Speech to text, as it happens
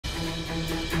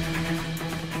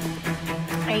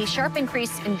A sharp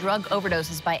increase in drug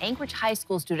overdoses by Anchorage High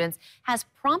School students has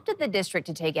prompted the district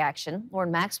to take action. Lauren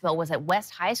Maxwell was at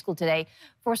West High School today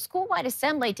for a school-wide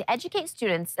assembly to educate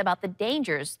students about the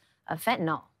dangers of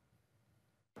fentanyl.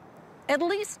 At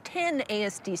least 10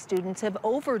 ASD students have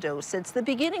overdosed since the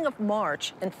beginning of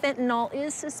March, and fentanyl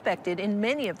is suspected in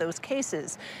many of those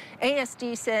cases.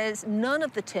 ASD says none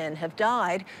of the 10 have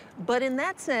died, but in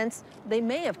that sense, they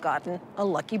may have gotten a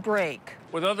lucky break.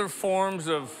 With other forms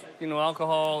of,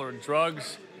 alcohol or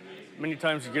drugs, many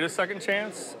times you get a second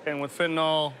chance, and with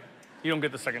fentanyl, you don't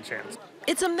get the second chance.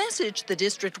 It's a message the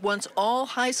district wants all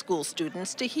high school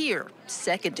students to hear,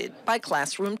 seconded by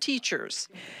classroom teachers.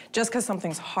 Just because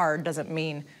something's hard doesn't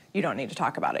mean you don't need to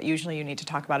talk about it. Usually you need to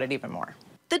talk about it even more.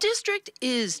 The district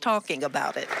is talking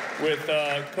about it. With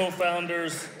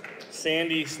co-founders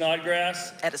Sandy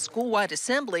Snodgrass. At a school-wide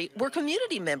assembly where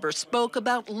community members spoke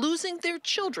about losing their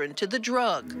children to the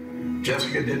drug.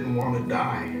 Jessica didn't want to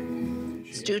die.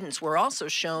 Students were also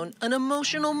shown an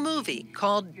emotional movie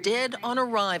called Dead on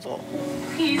Arrival.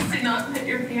 Please do not put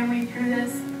your family through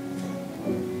this.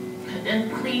 And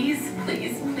please,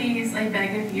 please, please, I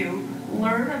beg of you,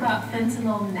 learn about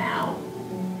fentanyl now.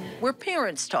 Where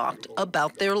parents talked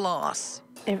about their loss.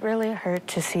 It really hurt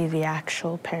to see the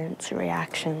actual parents'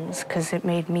 reactions because it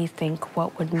made me think,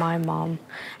 how would my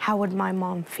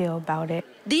mom feel about it?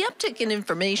 The uptick in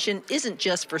information isn't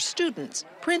just for students.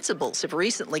 Principals have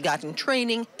recently gotten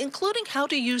training, including how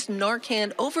to use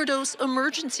Narcan overdose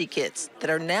emergency kits that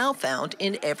are now found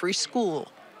in every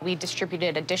school. We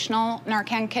distributed additional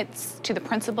Narcan kits to the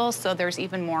principals, so there's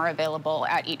even more available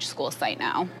at each school site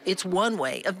now. It's one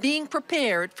way of being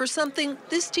prepared for something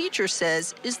this teacher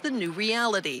says is the new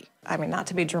reality. I mean, not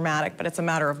to be dramatic, but it's a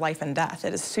matter of life and death.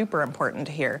 It is super important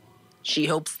to hear. She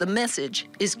hopes the message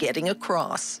is getting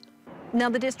across. Now,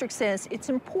 the district says it's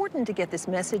important to get this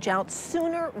message out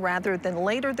sooner rather than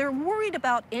later. They're worried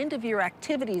about end-of-year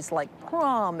activities like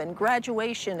prom and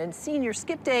graduation and senior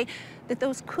skip day, that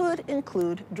those could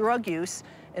include drug use,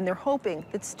 and they're hoping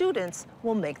that students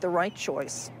will make the right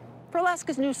choice. For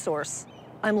Alaska's News Source,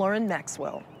 I'm Lauren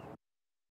Maxwell.